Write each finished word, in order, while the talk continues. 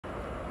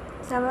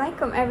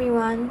Assalamualaikum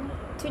everyone.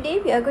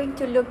 Today we are going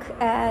to look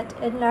at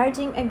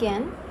enlarging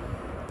again.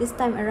 This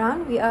time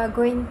around we are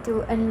going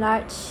to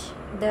enlarge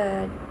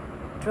the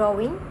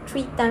drawing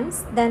 3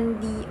 times than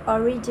the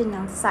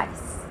original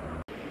size.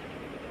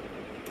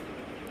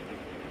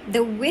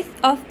 The width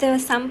of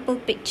the sample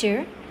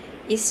picture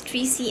is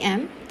 3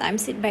 cm.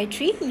 Times it by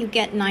 3, you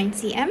get 9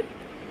 cm.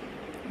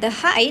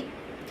 The height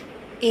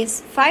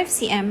is 5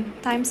 cm.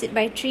 Times it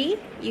by 3,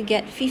 you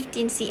get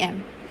 15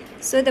 cm.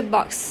 So the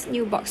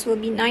new box will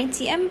be 9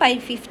 cm by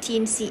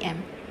 15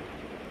 cm.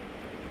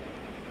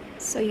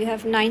 So you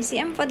have 9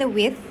 cm for the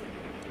width.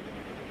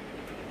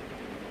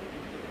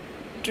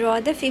 Draw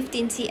the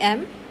 15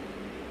 cm.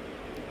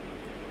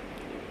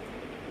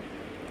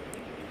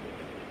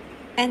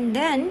 And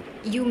then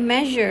you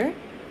measure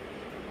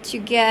to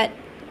get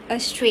a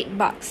straight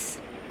box.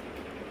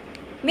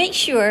 Make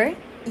sure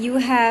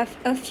you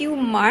have a few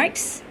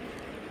marks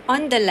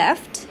on the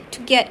left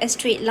to get a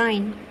straight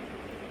line.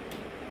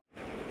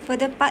 For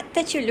the part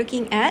that you're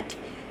looking at,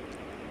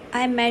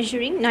 I'm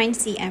measuring 9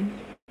 cm.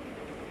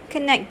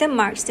 Connect the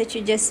marks that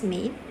you just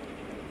made.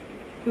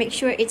 Make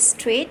sure it's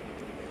straight.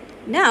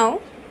 Now,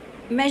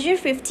 measure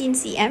 15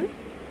 cm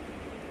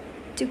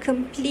to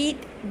complete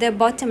the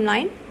bottom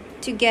line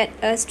to get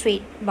a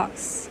straight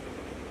box.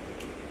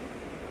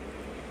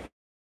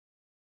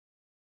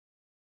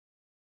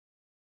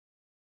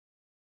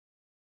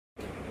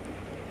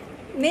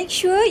 Make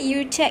sure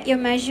you check your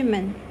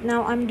measurement.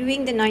 Now I'm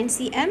doing the 9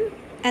 cm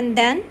and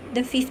then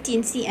the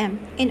 15 cm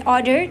in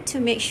order to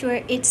make sure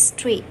it's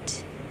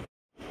straight.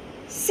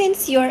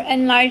 Since you're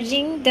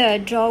enlarging the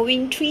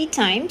drawing 3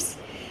 times,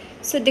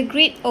 so the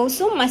grid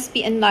also must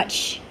be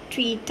enlarged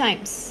 3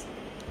 times.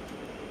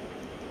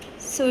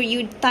 So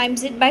you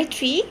times it by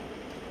 3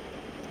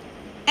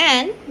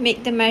 and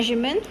make the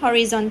measurement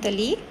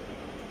horizontally.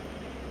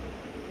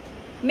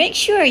 Make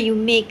sure you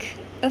make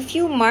a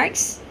few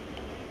marks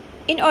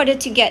in order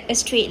to get a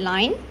straight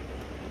line.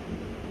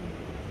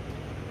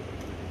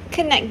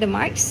 Connect the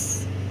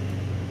marks.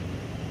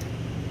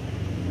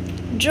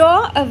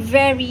 Draw a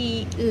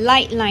very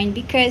light line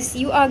because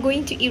you are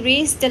going to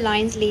erase the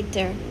lines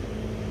later.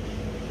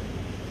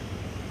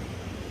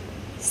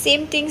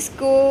 Same things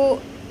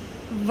go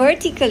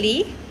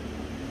vertically.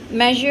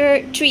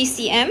 Measure 3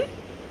 cm.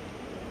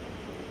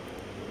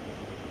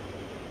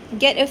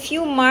 Get a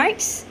few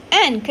marks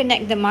and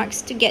connect the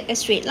marks to get a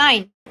straight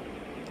line.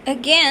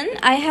 Again,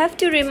 I have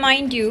to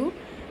remind you,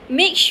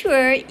 make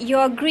sure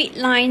your grid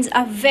lines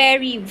are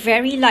very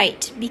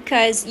light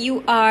because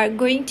you are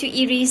going to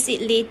erase it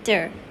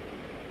later.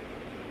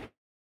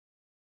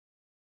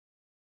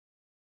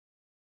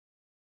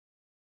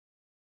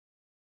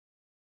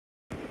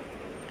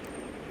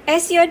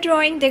 As you're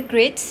drawing the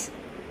grids,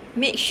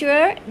 make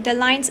sure the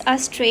lines are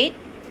straight.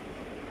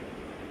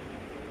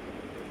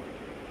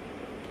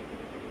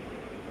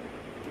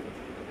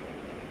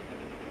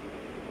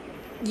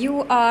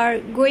 You are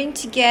going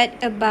to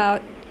get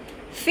about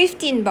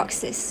 15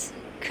 boxes.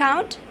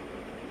 Count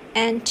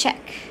and check.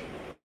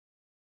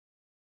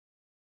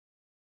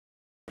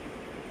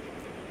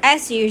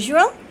 As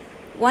usual,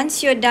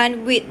 once you're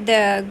done with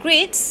the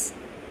grids,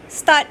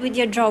 start with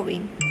your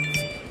drawing.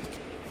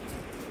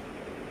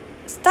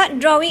 Start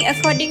drawing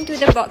according to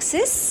the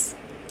boxes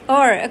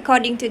or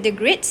according to the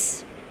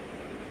grids.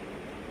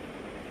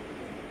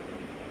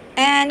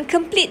 And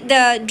complete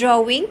the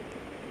drawing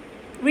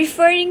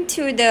referring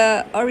to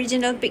the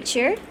original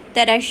picture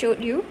that I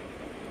showed you.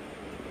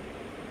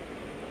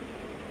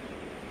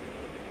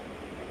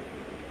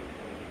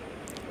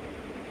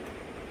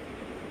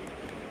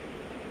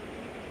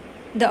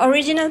 The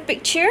original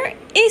picture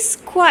is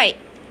quite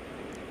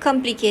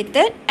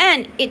complicated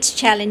and it's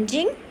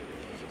challenging.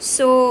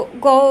 So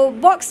go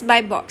box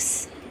by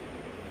box.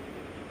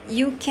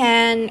 You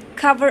can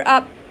cover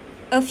up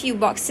a few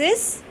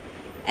boxes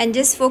and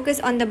just focus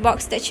on the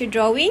box that you're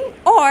drawing,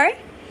 or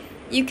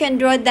you can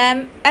draw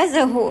them as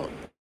a whole.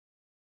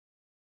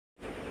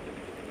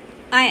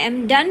 I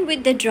am done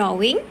with the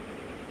drawing.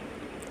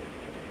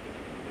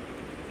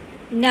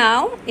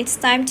 Now it's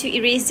time to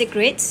erase the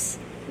grids.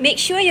 Make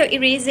sure your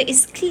eraser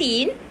is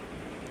clean.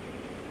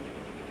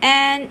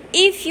 And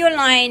if your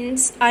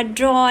lines are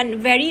drawn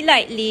very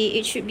lightly,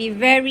 it should be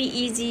very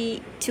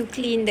easy to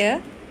clean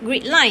the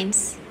grid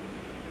lines.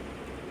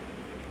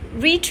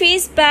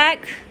 Retrace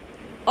back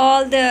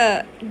all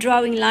the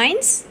drawing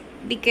lines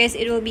because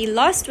it will be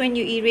lost when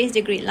you erase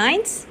the grid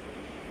lines,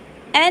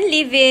 and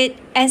leave it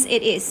as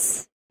it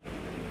is.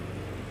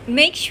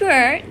 Make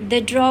sure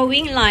the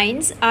drawing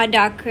lines are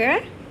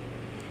darker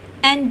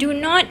and do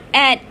not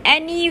add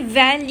any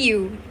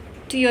value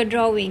to your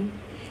drawing.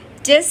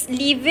 Just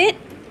leave it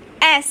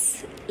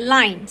as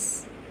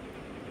lines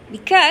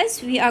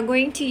because we are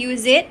going to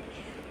use it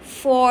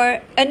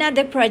for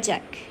another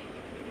project.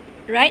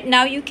 Right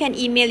now you can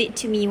email it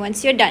to me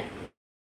once you're done.